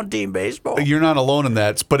of town team baseball. You're not alone in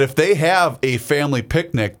that. But if they have a family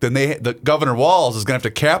picnic, then the Governor Walls is going to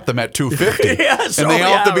have to cap them at 250. Yes, and they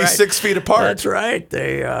all have to be right. 6 feet apart. That's right.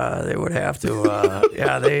 They would have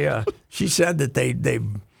to. She said that they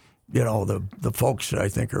the folks I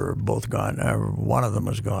think are both gone. One of them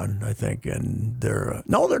is gone, I think, and they're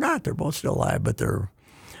not. They're both still alive, but they're.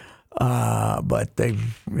 But they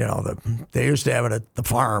used to have it at the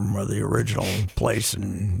farm or the original place,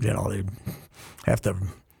 and they have to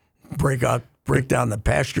break down the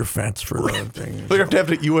pasture fence for the thing. They have to have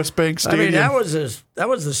it at U.S. Bank I Stadium. mean, that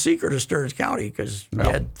was the secret of Stearns County because we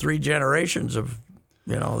had 3 generations of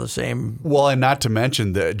the same. Well, and not to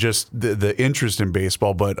mention the interest in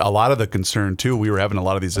baseball, but a lot of the concern too. We were having a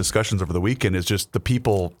lot of these discussions over the weekend. Is just the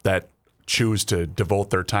people that choose to devote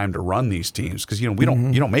their time to run these teams because you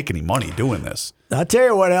don't make any money doing this. I'll tell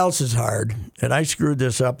you what else is hard, and I screwed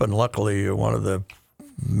this up, and luckily one of the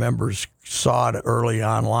members saw it early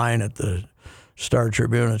online at the Star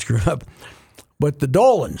Tribune and screwed up. But the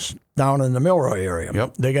Dolans down in the Milroy area,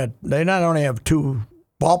 Yep. they not only have 2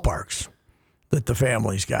 ballparks that the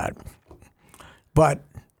family's got, but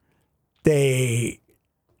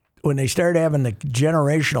when they start having the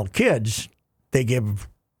generational kids, they give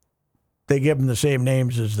them the same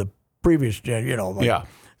names as the previous gen. Yeah.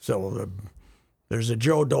 So there's a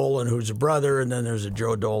Joe Dolan who's a brother, and then there's a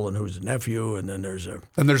Joe Dolan who's a nephew, and then there's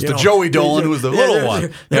the Joey Dolan who's the little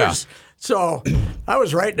one. Yeah. So I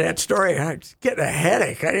was writing that story. I was getting a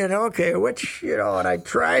headache. I didn't know, okay, which, and I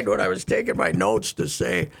tried when I was taking my notes to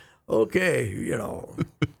say, okay,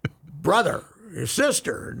 brother, your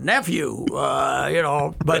sister, nephew, but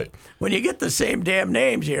Right. when you get the same damn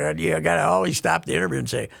names, you got to always stop the interview and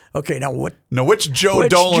say, okay, now which Joe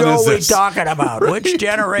which Dolan Joe is we this? talking about? Which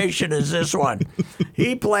generation is this one?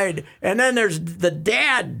 He played, and then there's the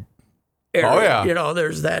dad area. Oh, yeah.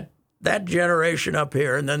 There's that generation up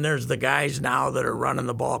here, and then there's the guys now that are running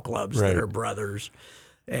the ball clubs Right. that are brothers,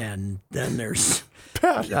 and then there's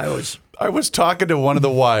Pat, I was. I was talking to one of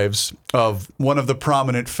the wives of one of the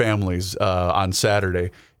prominent families on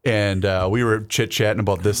Saturday, and we were chit-chatting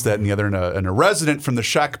about this, that, and the other, and a resident from the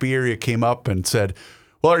Shakopee area came up and said,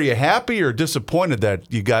 well, are you happy or disappointed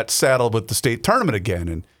that you got saddled with the state tournament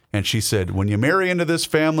again? And she said, when you marry into this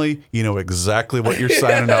family, you know exactly what you're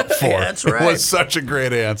signing up for. That's right. It was such a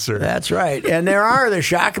great answer. That's right. And there are the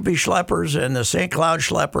Shakopee Schleppers and the St. Cloud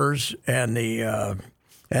Schleppers and the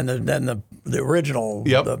original,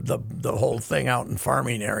 Yep. the whole thing out in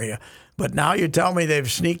farming area. But now you tell me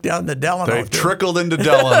they've sneaked down to Delano. They've trickled into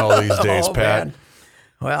Delano these days, Oh, Pat. man.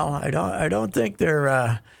 Well, I don't think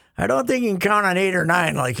they're. I don't think you can count on 8 or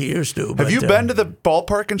 9 like you used to. But, Have you been to the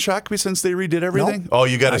ballpark in Shakopee since they redid everything? Nope. Oh,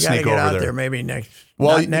 you got to I gotta sneak get over out there. maybe next.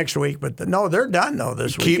 Well, Not next week, but no, they're done though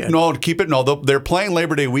this weekend. Keep it. No, they're playing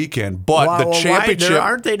Labor Day weekend, but the championship.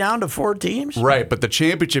 Aren't they down to 4 teams? Right, but the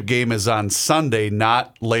championship game is on Sunday,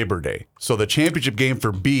 not Labor Day. So the championship game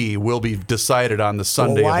for B will be decided on the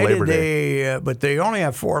Sunday Why of Labor did Day. they? But they only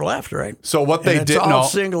have 4 left, right? So what they And it's did, all no,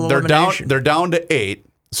 single they're elimination. down to 8.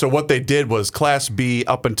 So what they did was Class B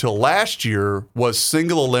up until last year was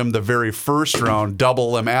single elim the very first round, double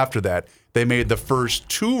elim after that. They made the first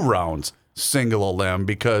 2 rounds single elim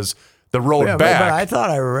because the road Yeah, back. but I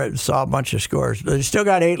thought saw a bunch of scores. They still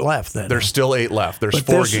got 8 left then. There's still 8 left. There's But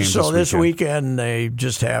 4 games. So this weekend they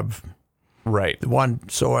just have right. one.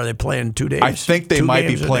 So are they playing 2 days? I think they 2 might be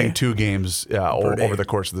games a playing day? 2 games day. over the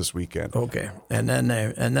course of this weekend. Okay, and then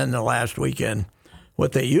the last weekend,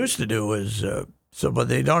 what they used to do is but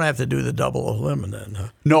they don't have to do the double elim then. Huh?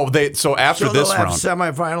 No, so after So this they'll have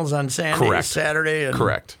round, semifinals on Correct. Saturday, and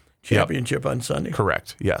correct, championship on Sunday.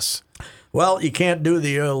 correct, yes. Well, you can't do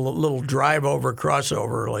the little drive over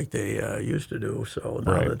crossover like they used to do. So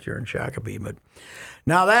now Right. that you're in Shakopee, but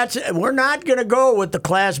now we're not going to go with the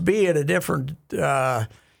Class B at a different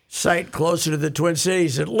site closer to the Twin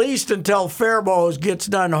Cities, at least until Faribault gets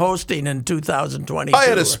done hosting in 2022. I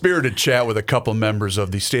had a spirited chat with a couple members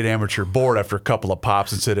of the state amateur board after a couple of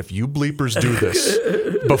pops and said, if you bleepers do this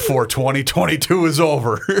before 2022 is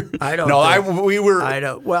over. I don't. No, think- we were. I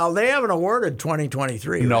don't. Well, they haven't awarded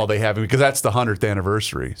 2023. No, right? they haven't because that's the 100th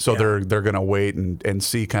anniversary. So they're going to wait and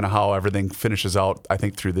see kind of how everything finishes out. I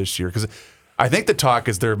think through this year because I think the talk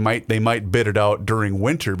is they might bid it out during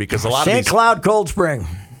winter because a lot of St. these. Cloud Cold Spring.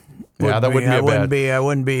 Yeah, that wouldn't be bad. I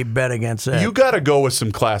wouldn't be bet against that. You got to go with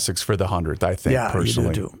some classics for the 100th, I think, yeah, personally.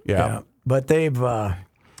 you do too. Yeah. But they've, I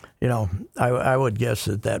would guess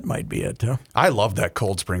that might be it. Huh? I love that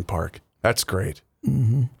Cold Spring Park. That's great.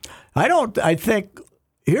 I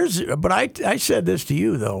said this to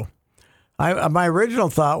you though. My original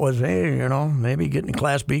thought was, hey, maybe getting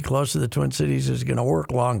Class B close to the Twin Cities is going to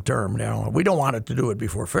work long term. We don't want it to do it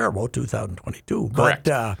before Faribault 2022. Correct.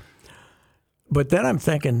 But then I'm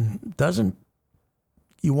thinking, doesn't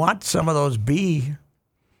you want some of those B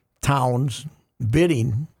towns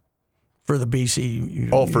bidding for the BC?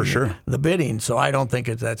 Oh, for sure. The bidding. So I don't think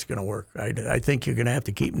that's going to work. I think you're going to have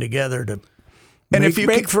to keep them together to And make, if you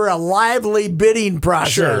make for a lively bidding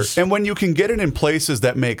process. Sure. And when you can get it in places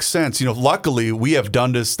that make sense, luckily we have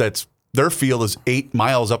Dundas their field is 8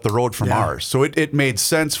 miles up the road from ours. So it made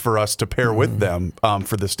sense for us to pair with them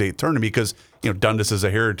for the state tournament because, Dundas is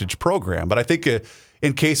a heritage program. But I think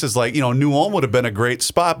in cases like, New Ulm would have been a great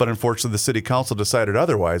spot, but unfortunately the city council decided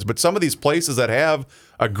otherwise. But some of these places that have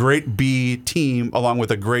a great B team along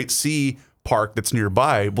with a great C park that's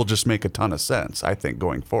nearby will just make a ton of sense, I think,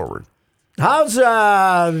 going forward. How's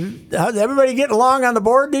everybody getting along on the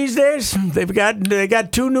board these days? They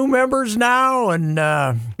got 2 new members now, and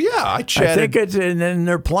Yeah, I chatted. I think and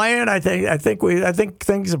they're playing. I think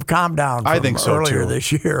things have calmed down. I From think so earlier too.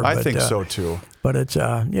 this year. I think so too. But it's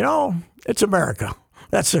it's America.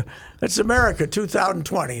 That's America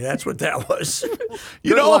 2020. That's what that was.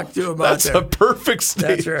 Good luck to 'em out that's there. a perfect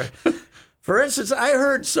state. That's right. For instance, I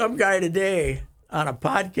heard some guy today on a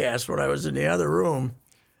podcast when I was in the other room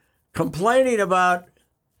complaining about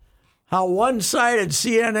how one-sided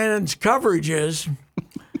CNN's coverage is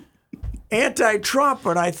anti-Trump,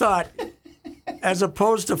 and I thought, as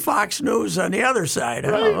opposed to Fox News on the other side.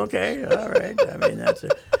 Right. Oh, okay, all right. I mean, that's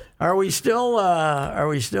it. Are we still?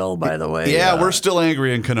 By the way? Yeah, we're still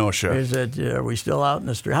angry in Kenosha. Is it? Are we still out in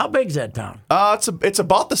the street? How big's that town? It's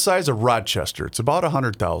about the size of Rochester. It's about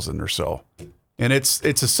 100,000 or so, and it's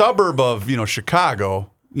a suburb of Chicago.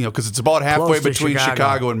 Because it's about halfway Close to between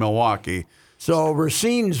Chicago and Milwaukee. So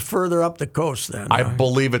Racine's further up the coast then. I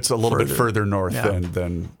believe it's a little bit further north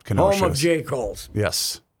than Kenosha. Home of J. Cole's.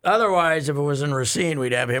 Yes. Otherwise, if it was in Racine,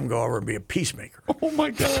 we'd have him go over and be a peacemaker. Oh, my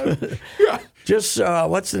God. Yeah. Just,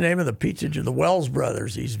 what's the name of the pizza jar? The Wells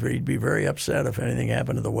Brothers. He'd be very upset if anything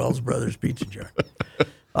happened to the Wells Brothers pizza jar.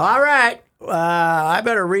 All right. I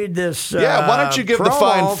better read this why don't you give the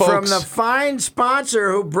fine promo folks from the fine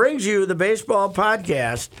sponsor who brings you the baseball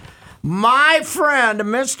podcast, my friend,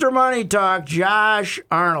 Mr. Money Talk, Josh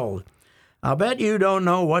Arnold. I'll bet you don't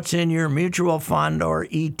know what's in your mutual fund or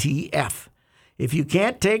ETF. If you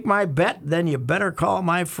can't take my bet, then you better call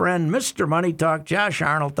my friend, Mr. Money Talk, Josh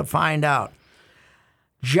Arnold, to find out.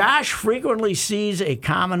 Josh frequently sees a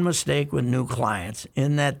common mistake with new clients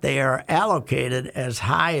in that they are allocated as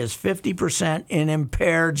high as 50% in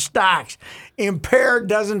impaired stocks. Impaired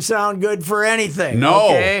doesn't sound good for anything. No.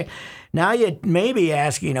 Okay? Now you may be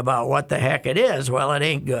asking about what the heck it is. Well, it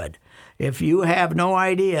ain't good. If you have no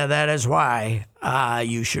idea, that is why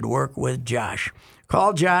you should work with Josh.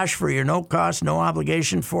 Call Josh for your no-cost,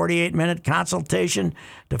 no-obligation 48-minute consultation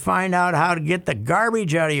to find out how to get the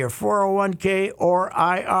garbage out of your 401k or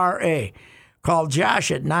IRA. Call Josh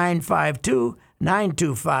at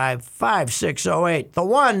 952-925-5608. The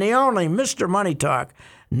one, the only, Mr. Money Talk,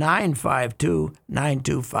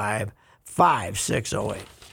 952-925-5608.